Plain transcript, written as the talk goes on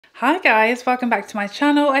Hi guys, welcome back to my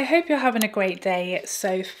channel. I hope you're having a great day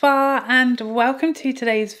so far and welcome to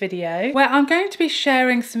today's video where I'm going to be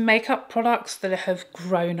sharing some makeup products that have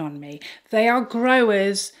grown on me. They are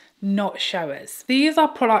growers, not showers. These are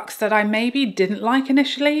products that I maybe didn't like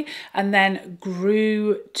initially and then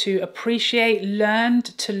grew to appreciate, learned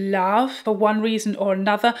to love for one reason or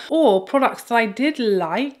another, or products that I did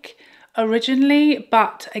like originally,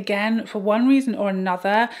 but again, for one reason or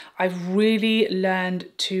another, I've really learned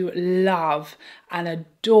to love and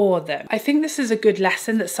adore them. I think this is a good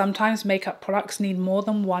lesson that sometimes makeup products need more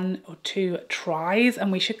than one or two tries,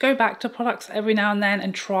 and we should go back to products every now and then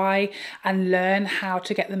and try and learn how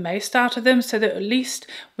to get the most out of them so that at least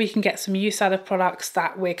we can get some use out of products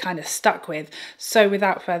that we're kind of stuck with. So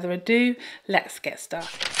without further ado, let's get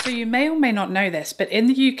started. So you may or may not know this, but in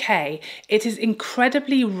the UK, it is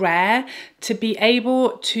incredibly rare to be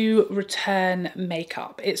able to return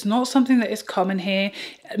makeup. It's not something that is common here.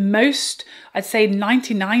 Most, I'd say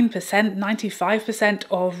 99%, 95%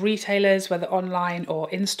 of retailers, whether online or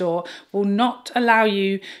in-store, will not allow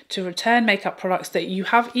you to return makeup products that you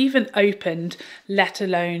have even opened, let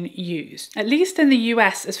alone used. At least in the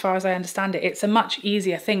US, as far as I understand it, it's a much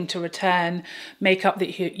easier thing to return makeup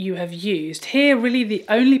that you have used. Here, really the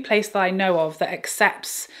only place that I know of that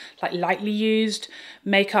accepts like lightly used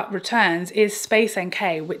makeup returns is Space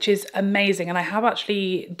NK, which is amazing, and I have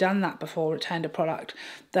actually done that before, returned a product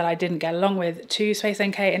that I didn't get along with to Space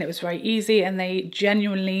NK, and it was very easy, and they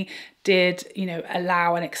genuinely did, you know,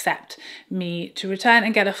 allow and accept me to return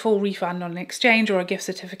and get a full refund on an exchange or a gift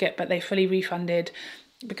certificate, but they fully refunded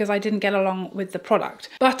because I didn't get along with the product.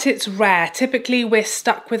 But it's rare. Typically we're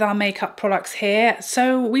stuck with our makeup products here,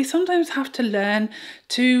 so we sometimes have to learn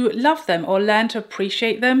to love them or learn to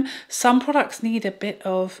appreciate them. Some products need a bit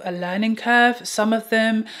of a learning curve, some of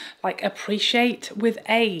them like appreciate with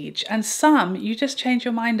age, and some you just change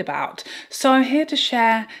your mind about. So I'm here to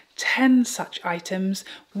share 10 such items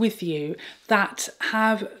with you that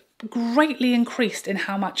have greatly increased in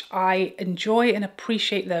how much I enjoy and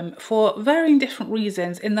appreciate them for varying different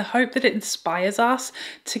reasons, in the hope that it inspires us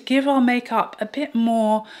to give our makeup a bit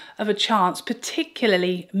more of a chance,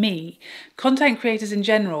 particularly me. Content creators in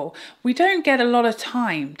general, we don't get a lot of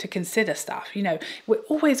time to consider stuff, you know, we're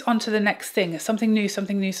always on to the next thing, something new,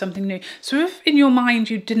 something new, something new. So if in your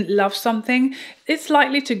mind you didn't love something, it's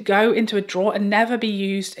likely to go into a drawer and never be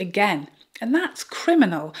used again. And that's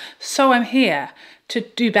criminal. So I'm here to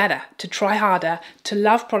do better, to try harder, to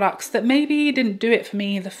love products that maybe didn't do it for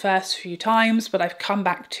me the first few times, but I've come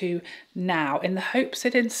back to now in the hopes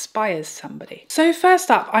it inspires somebody. So first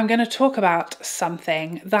up, I'm going to talk about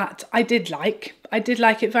something that I did like. I did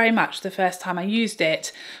like it very much the first time I used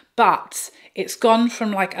it, but it's gone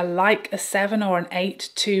from like a 7 or an 8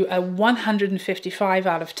 to a 155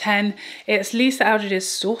 out of 10. It's Lisa Eldridge's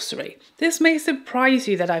Sorcery. This may surprise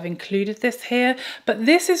you that I've included this here, but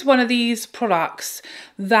this is one of these products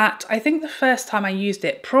that I think the first time I used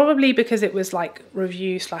it, probably because it was like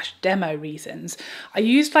review/demo reasons, I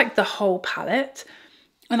used like the whole palette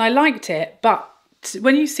and I liked it, but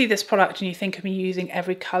when you see this product and you think of me using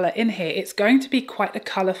every colour in here, it's going to be quite a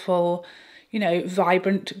colourful, you know,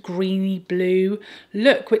 vibrant greeny blue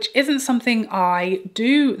look, which isn't something I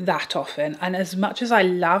do that often. And as much as I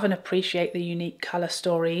love and appreciate the unique colour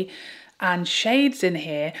story and shades in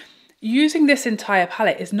here, using this entire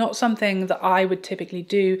palette is not something that I would typically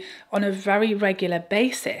do on a very regular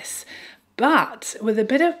basis. But with a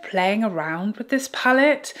bit of playing around with this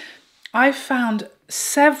palette, I've found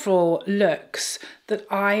several looks that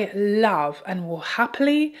I love and will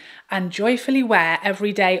happily and joyfully wear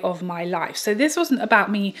every day of my life. So this wasn't about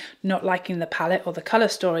me not liking the palette or the colour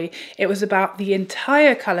story, it was about the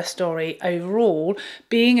entire colour story overall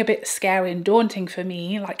being a bit scary and daunting for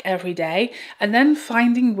me, like every day, and then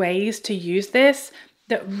finding ways to use this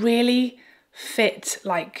that really fit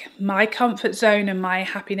like my comfort zone and my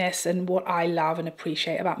happiness and what I love and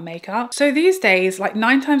appreciate about makeup. So these days, like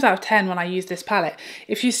 9 times out of 10 when I use this palette,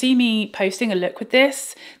 if you see me posting a look with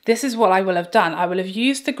this is what I will have done. I will have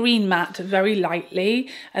used the green matte very lightly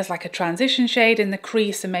as like a transition shade in the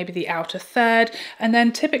crease and maybe the outer third, and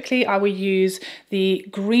then typically I will use the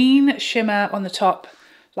green shimmer on the top,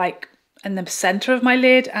 like in the center of my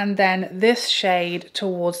lid, and then this shade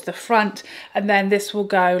towards the front, and then this will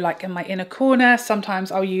go like in my inner corner.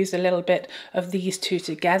 Sometimes I'll use a little bit of these two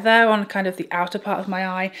together on kind of the outer part of my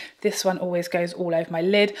eye. This one always goes all over my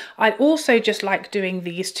lid. I also just like doing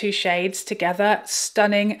these two shades together,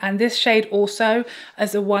 stunning, and this shade also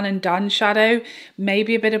as a one and done shadow,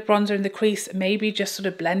 maybe a bit of bronzer in the crease, maybe just sort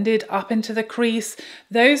of blended up into the crease.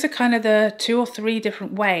 Those are kind of the 2 or 3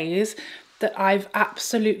 different ways that I've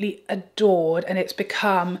absolutely adored, and it's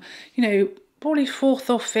become, you know, probably 4th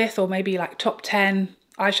or 5th or maybe like top 10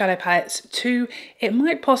 eyeshadow palettes to, it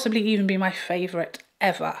might possibly even be my favourite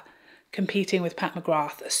ever, competing with Pat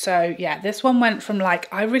McGrath. So yeah, this one went from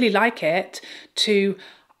like, I really like it, to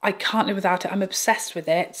I can't live without it, I'm obsessed with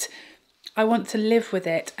it, I want to live with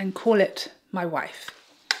it and call it my wife,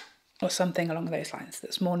 or something along those lines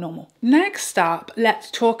that's more normal. Next up, let's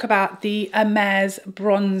talk about the Hermes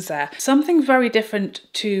bronzer. Something very different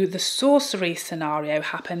to the Sorcery scenario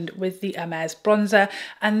happened with the Hermes bronzer,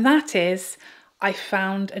 and that is I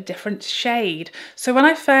found a different shade. So when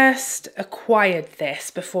I first acquired this,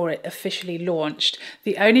 before it officially launched,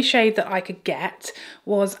 the only shade that I could get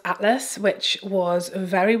was Atlas, which was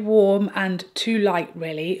very warm and too light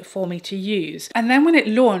really for me to use. And then when it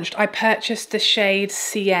launched, I purchased the shade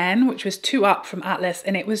CN, which was 2 up from Atlas,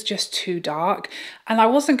 and it was just too dark. And I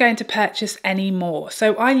wasn't going to purchase any more.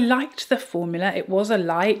 So I liked the formula. It was a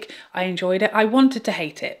like, I enjoyed it. I wanted to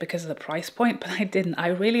hate it because of the price point, but I didn't. I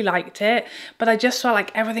really liked it, but I just felt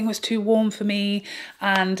like everything was too warm for me,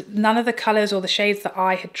 and none of the colours or the shades that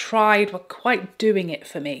I had tried were quite doing it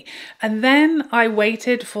for me. And then I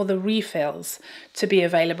waited for the refills to be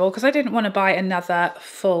available because I didn't want to buy another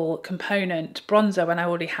full component bronzer when I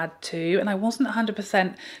already had 2, and I wasn't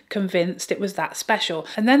 100% convinced it was that special.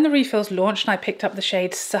 And then the refills launched and I picked up the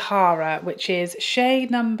shade Sahara, which is shade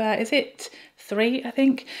number, is it 3, I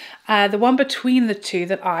think, the one between the 2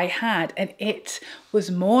 that I had, and it was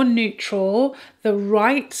more neutral, the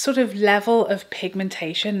right sort of level of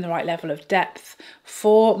pigmentation, the right level of depth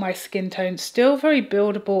for my skin tone, still very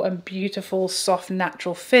buildable and beautiful, soft,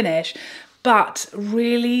 natural finish, but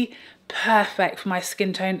really perfect for my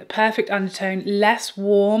skin tone, perfect undertone, less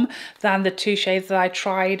warm than the 2 shades that I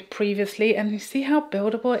tried previously. And you see how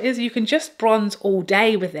buildable it is? You can just bronze all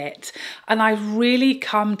day with it, and I've really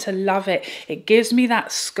come to love it. It gives me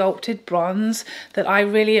that sculpted bronze that I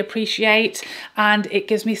really appreciate, and it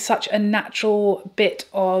gives me such a natural bit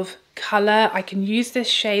of colour. I can use this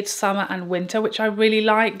shade summer and winter, which I really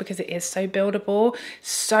like because it is so buildable,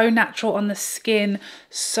 so natural on the skin,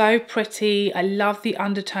 so pretty. I love the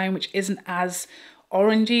undertone, which isn't as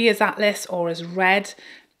orangey as Atlas or as red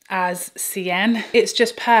as CN. It's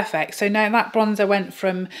just perfect. So now that bronzer went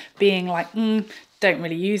from being like, don't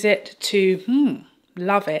really use it, to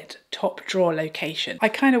love it, top drawer location. I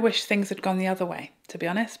kind of wish things had gone the other way, to be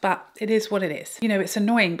honest, but it is what it is. You know, it's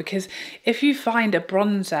annoying because if you find a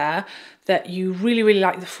bronzer that you really, really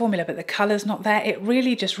like the formula, but the colour's not there, it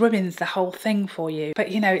really just ruins the whole thing for you.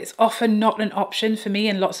 But you know, it's often not an option for me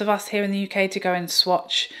and lots of us here in the UK to go and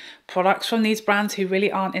swatch products from these brands who really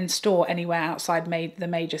aren't in store anywhere outside the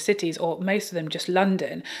major cities, or most of them just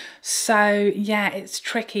London. So yeah, it's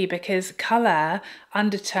tricky because colour,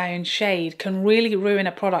 undertone, shade can really ruin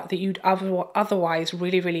a product that you'd otherwise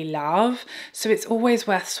really, really love. So it's always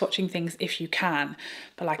worth swatching things if you can.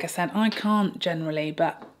 But like I said, I can't generally,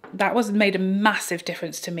 but that made a massive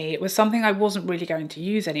difference to me. It was something I wasn't really going to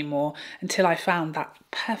use anymore until I found that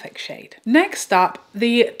perfect shade. Next up,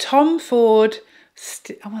 the Tom Ford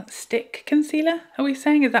stick concealer. Are we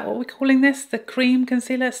saying, is that what we're calling this? The cream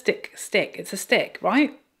concealer? Stick. It's a stick,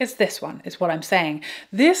 right? It's this one, is what I'm saying.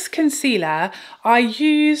 This concealer I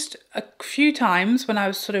used a few times when I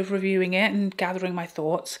was sort of reviewing it and gathering my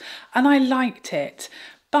thoughts, and I liked it.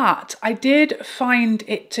 But I did find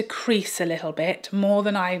it to crease a little bit more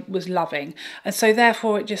than I was loving. And so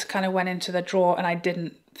therefore it just kind of went into the drawer, and I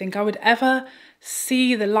didn't think I would ever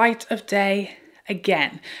see the light of day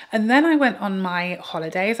again. And then I went on my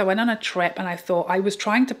holidays. I went on a trip, and I thought, I was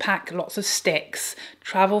trying to pack lots of sticks,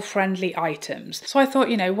 travel friendly items. So I thought,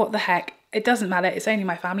 you know, what the heck? It doesn't matter, it's only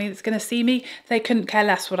my family that's going to see me. They couldn't care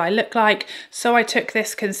less what I look like. So I took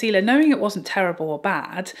this concealer, knowing it wasn't terrible or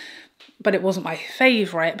bad, but it wasn't my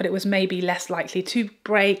favourite, but it was maybe less likely to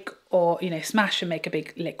break or, you know, smash and make a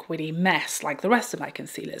big liquidy mess like the rest of my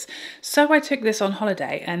concealers. So I took this on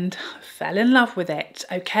holiday and fell in love with it,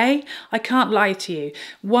 okay? I can't lie to you.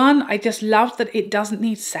 One, I just loved that it doesn't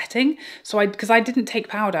need setting. So because I didn't take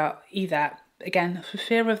powder either, again, for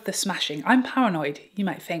fear of the smashing. I'm paranoid, you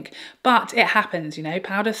might think, but it happens, you know,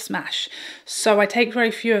 powders smash. So I take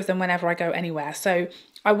very few of them whenever I go anywhere. So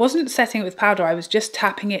I wasn't setting it with powder, I was just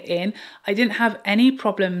tapping it in. I didn't have any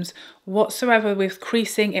problems whatsoever with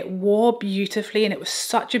creasing. It wore beautifully, and it was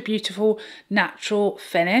such a beautiful natural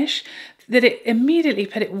finish that it immediately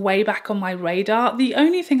put it way back on my radar. The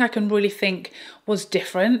only thing I can really think was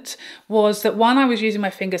different was that, one, I was using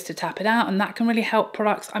my fingers to tap it out, and that can really help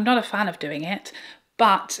products. I'm not a fan of doing it,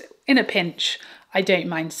 but in a pinch, I don't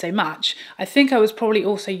mind so much. I think I was probably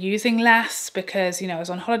also using less because, you know, I was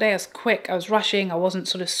on holiday, I was quick, I was rushing, I wasn't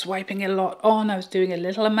sort of swiping a lot on, I was doing a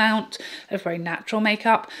little amount of very natural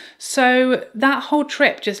makeup. So that whole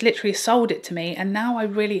trip just literally sold it to me, and now I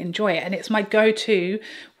really enjoy it, and it's my go-to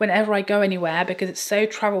whenever I go anywhere because it's so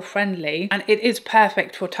travel friendly and it is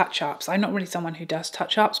perfect for touch-ups. I'm not really someone who does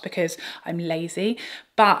touch-ups because I'm lazy,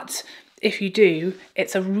 but if you do,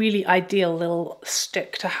 it's a really ideal little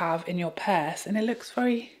stick to have in your purse, and it looks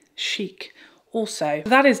very chic also.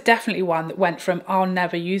 That is definitely one that went from I'll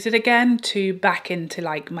never use it again to back into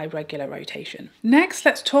like my regular rotation. Next,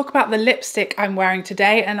 let's talk about the lipstick I'm wearing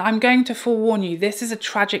today, and I'm going to forewarn you, this is a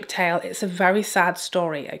tragic tale. It's a very sad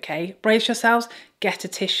story, okay? Brace yourselves, get a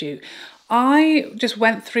tissue. I just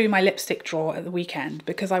went through my lipstick drawer at the weekend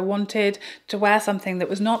because I wanted to wear something that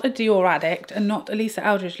was not a Dior Addict and not a Lisa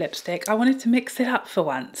Eldridge lipstick. I wanted to mix it up for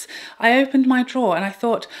once. I opened my drawer and I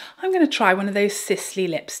thought, I'm going to try one of those Sisley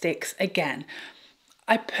lipsticks again.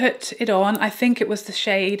 I put it on, I think it was the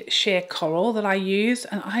shade Sheer Coral that I used,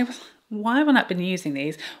 and I was, why haven't I been using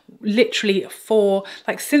these? Literally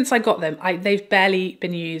since I got them, they've barely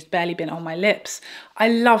been used, barely been on my lips. I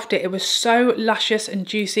loved it. It was so luscious and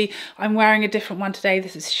juicy. I'm wearing a different one today.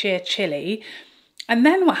 This is Sheer Chilli. And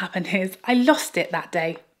then what happened is I lost it that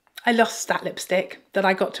day. I lost that lipstick that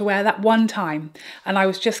I got to wear that one time. And I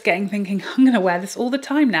was just thinking, I'm going to wear this all the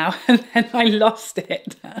time now. And then I lost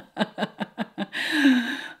it.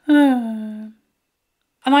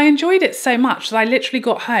 And I enjoyed it so much that I literally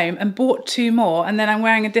got home and bought 2 more, and then I'm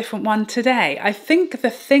wearing a different one today. I think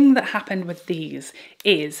the thing that happened with these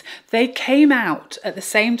is they came out at the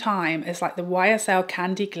same time as like the YSL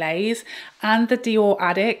Candy Glaze and the Dior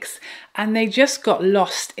Addicts, and they just got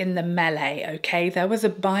lost in the melee, okay? There was a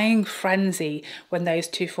buying frenzy when those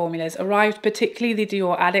 2 formulas arrived, particularly the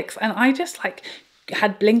Dior Addicts, and I just like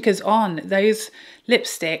had blinkers on those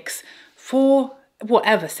lipsticks for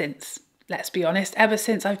whatever since. Let's be honest, ever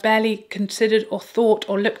since I've barely considered or thought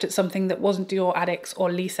or looked at something that wasn't Dior Addicts or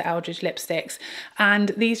Lisa Eldridge lipsticks,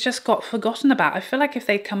 and these just got forgotten about. I feel like if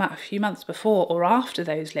they'd come out a few months before or after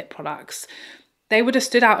those lip products, they would have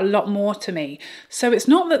stood out a lot more to me. So it's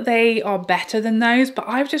not that they are better than those, but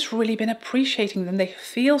I've just really been appreciating them. They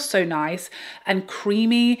feel so nice and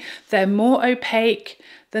creamy. They're more opaque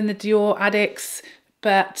than the Dior Addicts,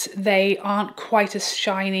 but they aren't quite as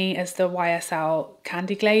shiny as the YSL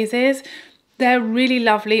Candy Glazes. They're really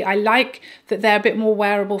lovely. I like that they're a bit more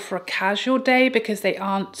wearable for a casual day because they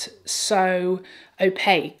aren't so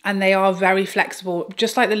opaque and they are very flexible.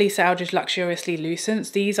 Just like the Lisa Eldridge Luxuriously Lucents,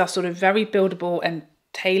 these are sort of very buildable and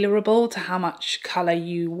tailorable to how much colour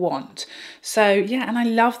you want. So yeah, and I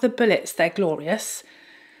love the bullets, they're glorious.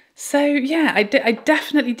 So yeah, I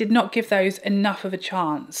definitely did not give those enough of a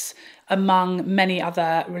chance among many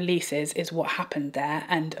other releases is what happened there,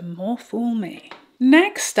 and more fool me.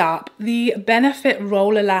 Next up, the Benefit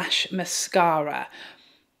Roller Lash Mascara.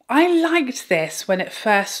 I liked this when it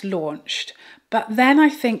first launched, but then I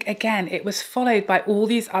think, again, it was followed by all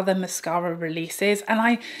these other mascara releases.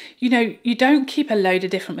 And you don't keep a load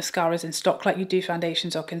of different mascaras in stock like you do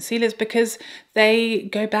foundations or concealers because they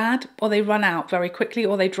go bad or they run out very quickly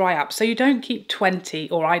or they dry up. So you don't keep 20,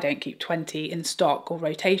 or I don't keep 20 in stock or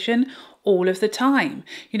rotation all of the time.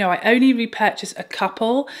 You know, I only repurchase a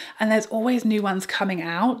couple and there's always new ones coming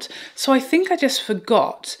out. So I think I just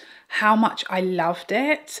forgot how much I loved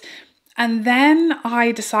it. And then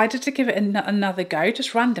I decided to give it another go,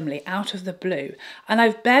 just randomly, out of the blue. And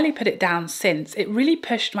I've barely put it down since. It really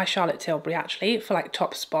pushed my Charlotte Tilbury, actually, for like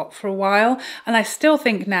top spot for a while. And I still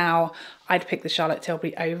think now I'd pick the Charlotte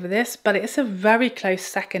Tilbury over this, but it's a very close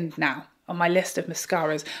second now on my list of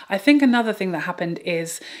mascaras. I think another thing that happened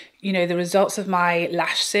is, you know, the results of my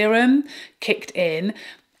lash serum kicked in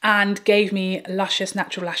and gave me luscious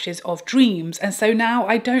natural lashes of dreams. And so now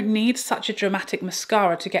I don't need such a dramatic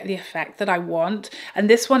mascara to get the effect that I want. And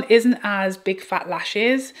this one isn't as big fat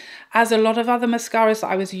lashes as a lot of other mascaras that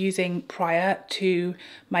I was using prior to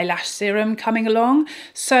my lash serum coming along.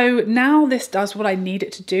 So now this does what I need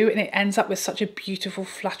it to do, and it ends up with such a beautiful,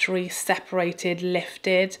 fluttery, separated,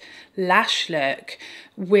 lifted lash look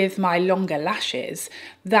with my longer lashes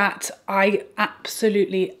that I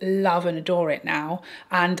absolutely love and adore it now.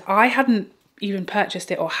 And I hadn't even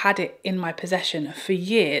purchased it or had it in my possession for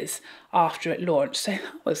years after it launched. So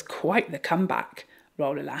that was quite the comeback,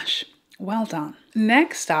 Roller Lash. Well done.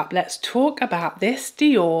 Next up, let's talk about this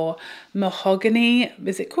Dior Mahogany,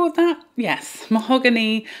 is it called that? Yes,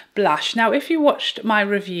 Mahogany blush. Now, if you watched my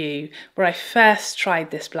review where I first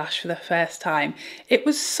tried this blush for the first time, it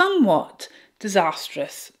was somewhat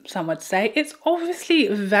disastrous, some would say. It's obviously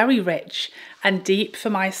very rich and deep for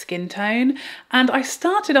my skin tone, and I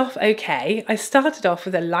started off okay. I started off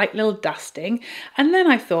with a light little dusting, and then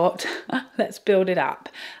I thought, let's build it up.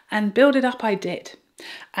 And build it up I did,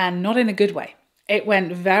 and not in a good way. It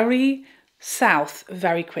went very south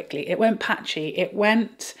very quickly. It went patchy. It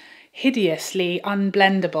went hideously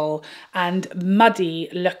unblendable and muddy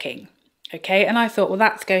looking. Okay, and I thought, well,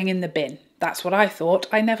 that's going in the bin. That's what I thought.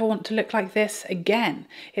 I never want to look like this again.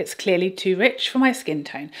 It's clearly too rich for my skin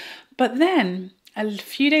tone. But then a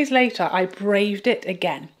few days later, I braved it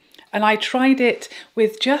again. And I tried it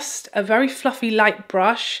with just a very fluffy light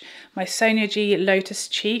brush, my Sonia G Lotus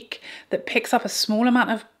Cheek, that picks up a small amount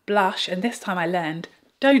of blush. And this time I learned,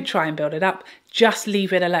 don't try and build it up, just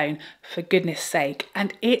leave it alone, for goodness sake.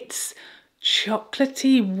 And it's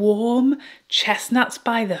chocolatey, warm, chestnuts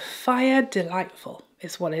by the fire, delightful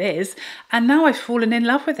is what it is. And now I've fallen in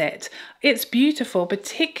love with it. It's beautiful,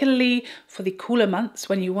 particularly for the cooler months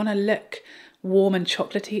when you want to look warm and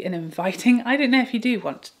chocolatey and inviting. I don't know if you do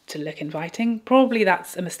want to look inviting. Probably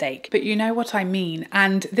that's a mistake, but you know what I mean.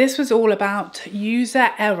 And this was all about user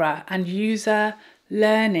error and user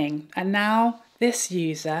learning. And now this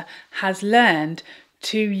user has learned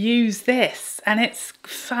to use this, and it's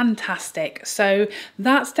fantastic. So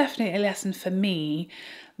that's definitely a lesson for me,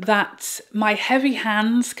 that my heavy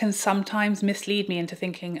hands can sometimes mislead me into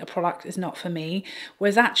thinking a product is not for me,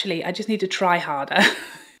 whereas actually I just need to try harder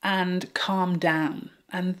and calm down,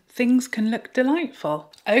 and things can look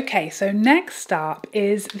delightful. Okay, so next up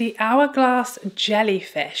is the Hourglass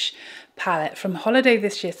Jellyfish palette from holiday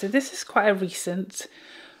this year. So this is quite a recent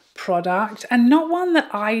product and not one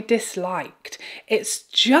that I disliked. It's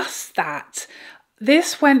just that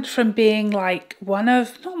this went from being like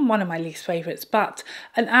not one of my least favorites, but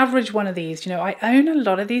an average one of these. You know, I own a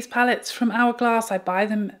lot of these palettes from Hourglass. I buy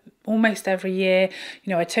them almost every year.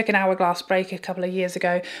 You know, I took an Hourglass break a couple of years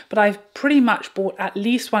ago, but I've pretty much bought at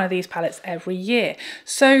least one of these palettes every year.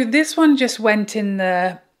 So this one just went in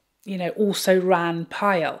the, you know, also ran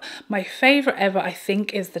pile. My favorite ever, I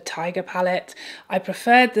think, is the Tiger palette. I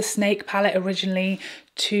preferred the Snake palette originally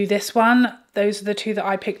to this one. Those are the two that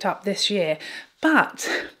I picked up this year. But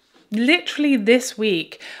literally this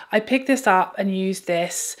week, I picked this up and used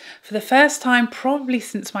this for the first time probably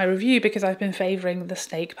since my review, because I've been favouring the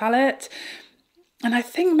Snake palette. And I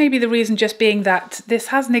think maybe the reason just being that this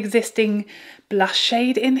has an existing blush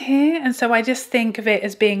shade in here. And so I just think of it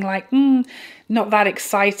as being like, not that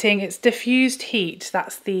exciting. It's Diffused Heat.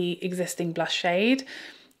 That's the existing blush shade.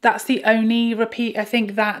 That's the only repeat, I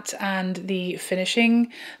think, that and the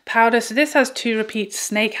finishing powder. So this has 2 repeats.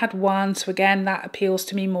 Snake had 1. So again, that appeals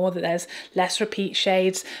to me more, that there's less repeat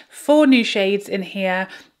shades. 4 new shades in here.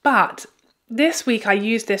 But this week I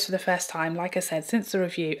used this for the first time, like I said, since the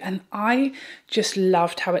review, and I just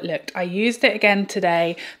loved how it looked. I used it again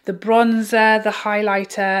today, the bronzer, the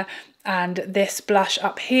highlighter, and this blush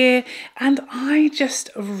up here, and I just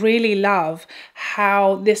really love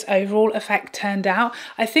how this overall effect turned out.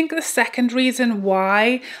 I think the second reason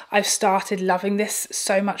why I've started loving this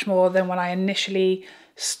so much more than when I initially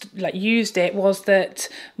used it was that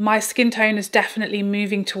my skin tone is definitely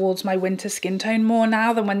moving towards my winter skin tone more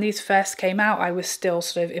now than when these first came out. I was still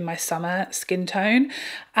sort of in my summer skin tone,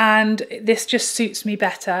 and this just suits me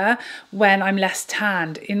better when I'm less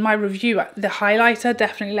tanned. In my review, the highlighter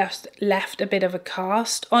definitely left a bit of a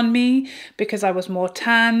cast on me because I was more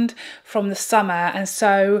tanned from the summer, and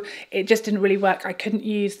so it just didn't really work. I couldn't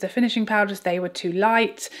use the finishing powders, they were too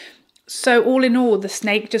light. So all in all, the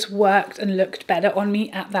Snake just worked and looked better on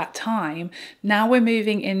me at that time. Now we're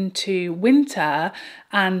moving into winter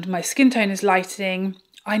and my skin tone is lightening.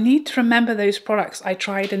 I need to remember those products I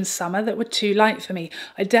tried in summer that were too light for me.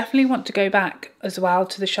 I definitely want to go back as well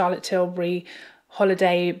to the Charlotte Tilbury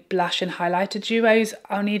holiday blush and highlighter duos.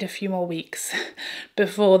 I'll need a few more weeks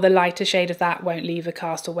before the lighter shade of that won't leave a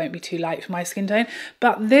cast or won't be too light for my skin tone.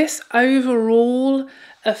 But this overall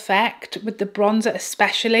effect with the bronzer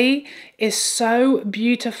especially is so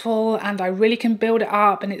beautiful, and I really can build it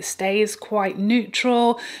up and it stays quite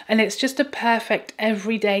neutral, and it's just a perfect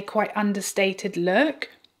everyday, quite understated look.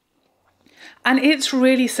 And it's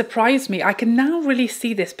really surprised me. I can now really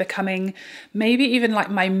see this becoming maybe even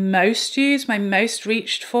like my most used, my most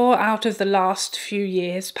reached for out of the last few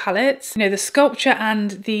years palettes. You know, the Sculpture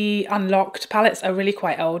and the Unlocked palettes are really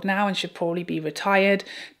quite old now and should probably be retired.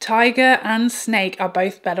 Tiger and Snake are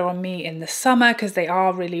both better on me in the summer because they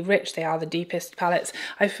are really rich. They are the deepest palettes.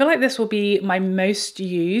 I feel like this will be my most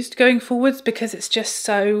used going forwards because it's just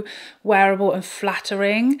so wearable and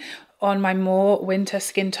flattering. on my more winter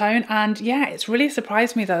skin tone, and yeah, it's really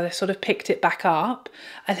surprised me that I sort of picked it back up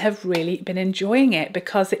and have really been enjoying it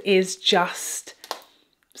because it is just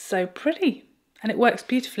so pretty and it works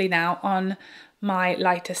beautifully now on my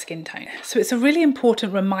lighter skin tone. So it's a really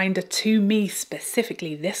important reminder to me,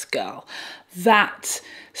 specifically this girl, that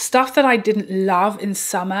stuff that I didn't love in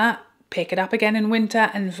summer, pick it up again in winter,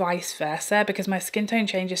 and vice versa, because my skin tone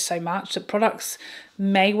changes so much that products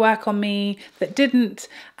may work on me that didn't,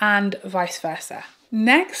 and vice versa.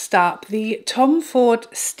 Next up, the Tom Ford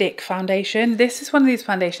Stick Foundation. This is one of these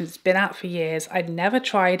foundations that's been out for years. I'd never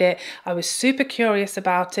tried it. I was super curious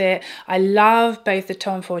about it. I love both the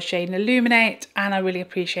Tom Ford Shade and Illuminate, and I really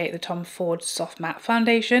appreciate the Tom Ford Soft Matte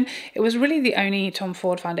Foundation. It was really the only Tom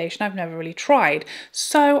Ford foundation I've never really tried,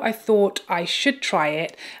 so I thought I should try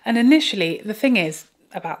it. And initially, the thing is,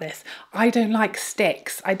 about this, I don't like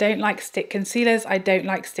sticks. I don't like stick concealers. I don't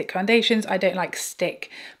like stick foundations. I don't like stick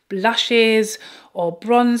blushes or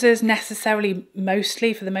bronzers necessarily,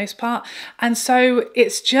 mostly for the most part. And so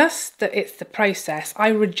it's just that it's the process. I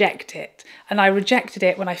reject it. And I rejected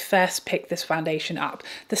it when I first picked this foundation up.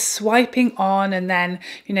 The swiping on, and then,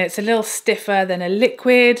 you know, it's a little stiffer than a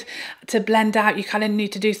liquid. To blend out, you kind of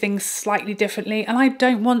need to do things slightly differently. And I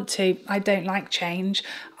don't want to. I don't like change.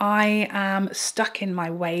 I am stuck in my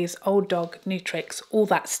ways, old dog, new tricks, all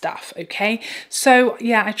that stuff, okay? So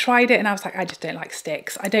yeah, I tried it and I was like, I just don't like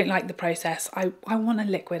sticks. I don't like the process. I want a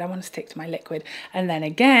liquid. I want to stick to my liquid. And then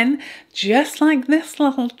again, just like this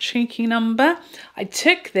little cheeky number, I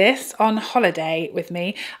took this on holiday with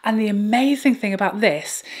me. And the amazing thing about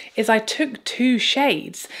this is I took 2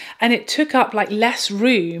 shades and it took up like less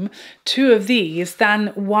room, 2 of these, than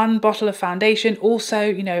 1 bottle of foundation. Also,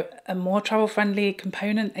 you know, a more travel friendly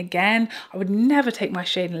component. Again, I would never take my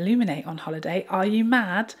shade and Illuminate on holiday. Are you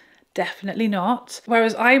mad? Definitely not.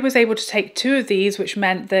 Whereas I was able to take 2 of these, which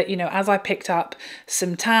meant that, you know, as I picked up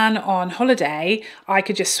some tan on holiday, I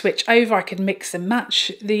could just switch over. I could mix and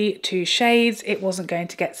match the 2 shades. It wasn't going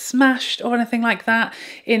to get smashed or anything like that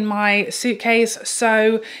in my suitcase.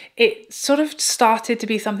 So it sort of started to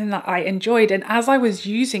be something that I enjoyed. And as I was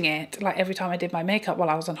using it, like every time I did my makeup while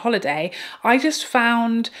I was on holiday, I just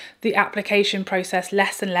found the application process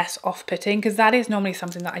less and less off-putting, because that is normally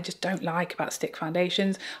something that I just don't like about stick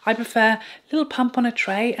foundations. I prefer a little pump on a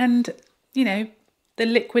tray, and, you know, the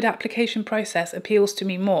liquid application process appeals to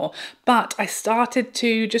me more. But I started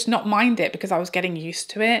to just not mind it because I was getting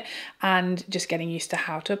used to it and just getting used to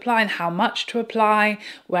how to apply and how much to apply,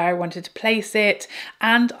 where I wanted to place it.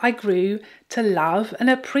 And I grew to love and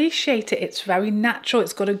appreciate it. It's very natural.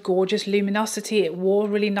 It's got a gorgeous luminosity. It wore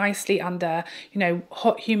really nicely under, you know,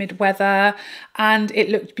 hot, humid weather, and it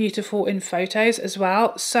looked beautiful in photos as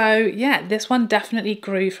well. So yeah, this one definitely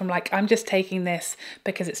grew from like, I'm just taking this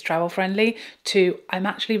because it's travel friendly, to I'm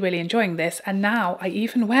actually really enjoying this. And now I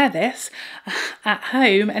even wear this at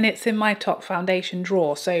home and it's in my top foundation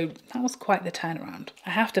drawer. So that was quite the turnaround. I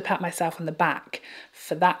have to pat myself on the back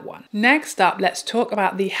for that one. Next up, let's talk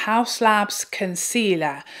about the Haus Labs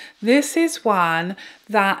concealer. This is one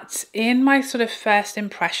that in my sort of first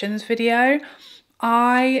impressions video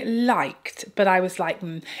I liked, but I was like,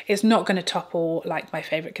 it's not going to topple like my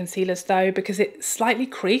favorite concealers though, because it's slightly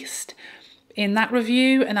creased in that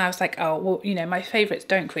review, and I was like, oh well, you know, my favorites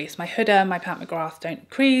don't crease. My Huda, my McGrath don't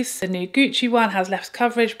crease. The new Gucci one has less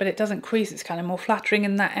coverage, but it doesn't crease. It's kind of more flattering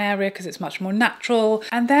in that area because it's much more natural,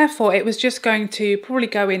 and therefore it was just going to probably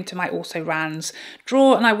go into my also rans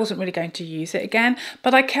drawer, and I wasn't really going to use it again.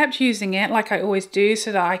 But I kept using it like I always do,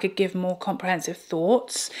 so that I could give more comprehensive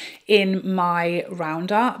thoughts in my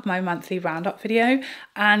roundup, my monthly roundup video,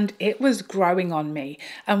 and it was growing on me.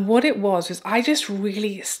 And what it was I just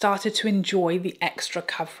really started to enjoy the extra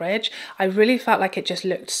coverage. I really felt like it just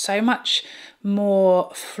looked so much more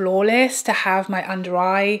flawless to have my under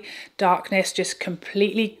eye darkness just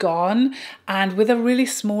completely gone. And with a really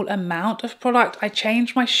small amount of product, I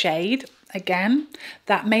changed my shade. Again,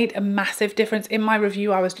 that made a massive difference. In my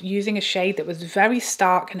review, I was using a shade that was very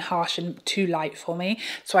stark and harsh and too light for me.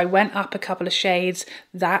 So I went up a couple of shades.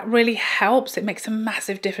 That really helps. It makes a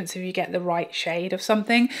massive difference if you get the right shade of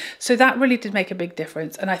something. So that really did make a big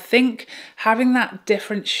difference. And I think having that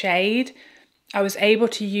different shade, I was able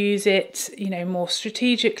to use it, you know, more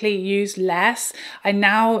strategically, use less. I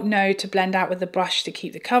now know to blend out with the brush to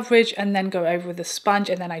keep the coverage and then go over with a sponge,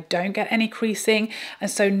 and then I don't get any creasing. And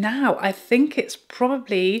so now I think it's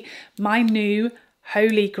probably my new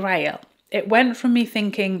holy grail. It went from me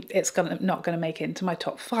thinking it's not gonna make it into my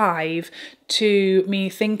top 5 to me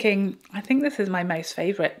thinking, I think this is my most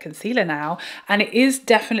favourite concealer now. And it is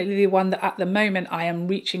definitely the one that at the moment I am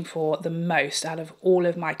reaching for the most out of all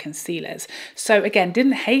of my concealers. So again,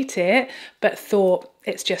 didn't hate it, but thought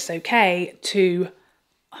it's just okay, to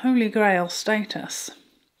holy grail status.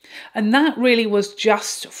 And that really was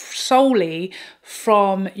just solely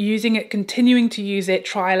from using it, continuing to use it,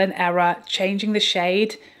 trial and error, changing the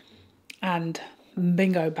shade, and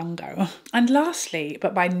bingo bango. And lastly,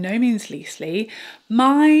 but by no means leastly,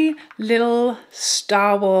 my little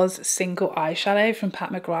Star Wars single eyeshadow from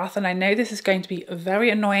Pat McGrath. And I know this is going to be very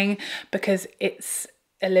annoying because it's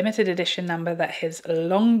a limited edition number that is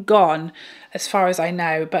long gone as far as I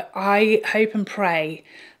know, but I hope and pray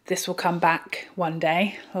this will come back one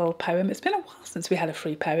day. A little poem. It's been a while since we had a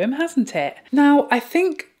free poem, hasn't it? Now, I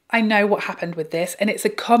think I know what happened with this, and it's a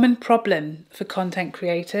common problem for content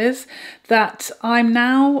creators that I'm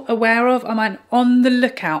now aware of, I'm on the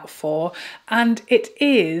lookout for, and it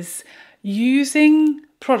is using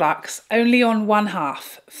products only on one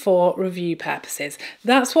half for review purposes.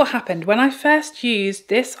 That's what happened when I first used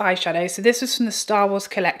this eyeshadow. So this was from the Star Wars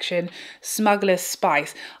collection, Smuggler's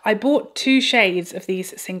Spice. I bought 2 shades of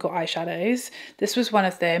these single eyeshadows. This was one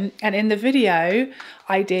of them. And in the video,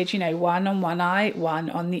 I did, you know, one on one eye,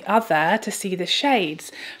 one on the other to see the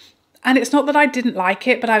shades. And it's not that I didn't like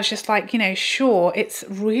it, but I was just like, you know, sure, it's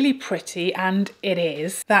really pretty, and it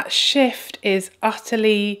is. That shift is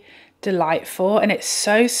utterly delightful, and it's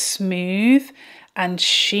so smooth and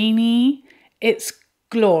sheeny. It's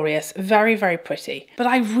glorious, very, very pretty. But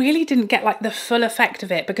I really didn't get like the full effect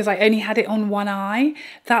of it because I only had it on one eye.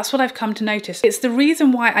 That's what I've come to notice. It's the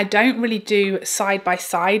reason why I don't really do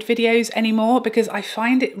side-by-side videos anymore, because I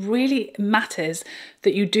find it really matters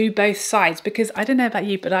that you do both sides, because I don't know about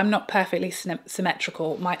you, but I'm not perfectly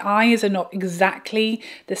symmetrical. My eyes are not exactly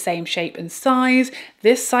the same shape and size.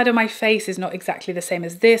 This side of my face is not exactly the same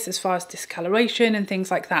as this as far as discoloration and things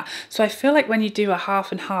like that. So I feel like when you do a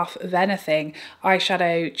half and half of anything,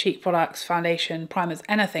 eyeshadow, cheek products, foundation, primers,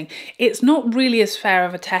 anything, it's not really as fair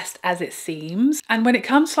of a test as it seems. And when it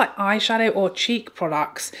comes to like eyeshadow or cheek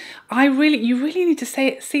products, you really need to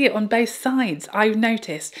see it on both sides, I've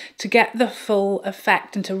noticed, to get the full effect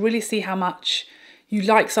and to really see how much you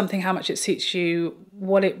like something, how much it suits you,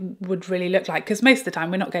 what it would really look like. Because most of the time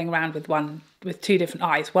we're not going around with 2 different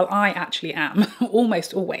eyes. Well, I actually am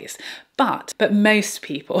almost always, but most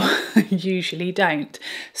people usually don't.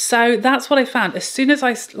 So that's what I found. As soon as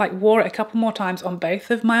I like wore it a couple more times on both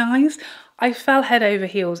of my eyes, I fell head over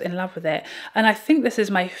heels in love with it. And I think this is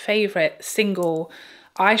my favorite single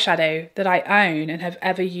eyeshadow that I own and have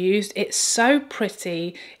ever used. It's so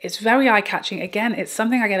pretty, it's very eye-catching. Again, it's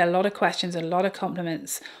something I get a lot of questions, a lot of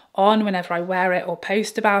compliments on whenever I wear it or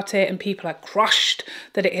post about it, and people are crushed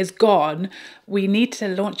that it is gone. We need to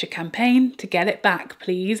launch a campaign to get it back,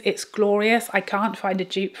 please. It's glorious. I can't find a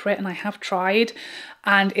dupe for it, and I have tried,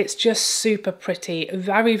 and it's just super pretty.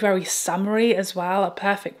 Very, very summery as well, a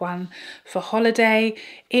perfect one for holiday.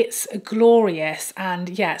 It's glorious, and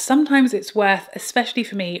yeah, sometimes it's worth, especially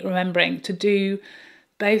for me, remembering to do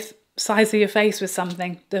both sides of your face with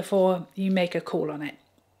something before you make a call on it.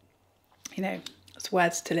 You know, it's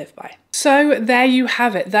words to live by. So there you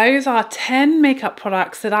have it. Those are 10 makeup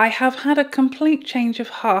products that I have had a complete change of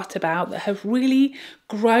heart about, that have really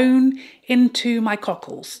grown into my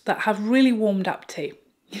cockles, that have really warmed up to.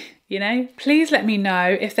 You know, please let me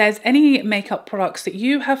know if there's any makeup products that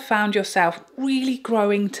you have found yourself really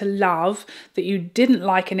growing to love, that you didn't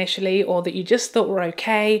like initially, or that you just thought were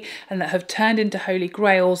okay and that have turned into holy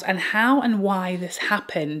grails, and how and why this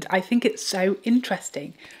happened. I think it's so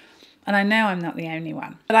interesting. And I know I'm not the only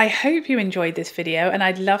one. But I hope you enjoyed this video, and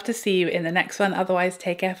I'd love to see you in the next one. Otherwise,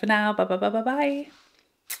 take care for now. Bye bye bye bye bye.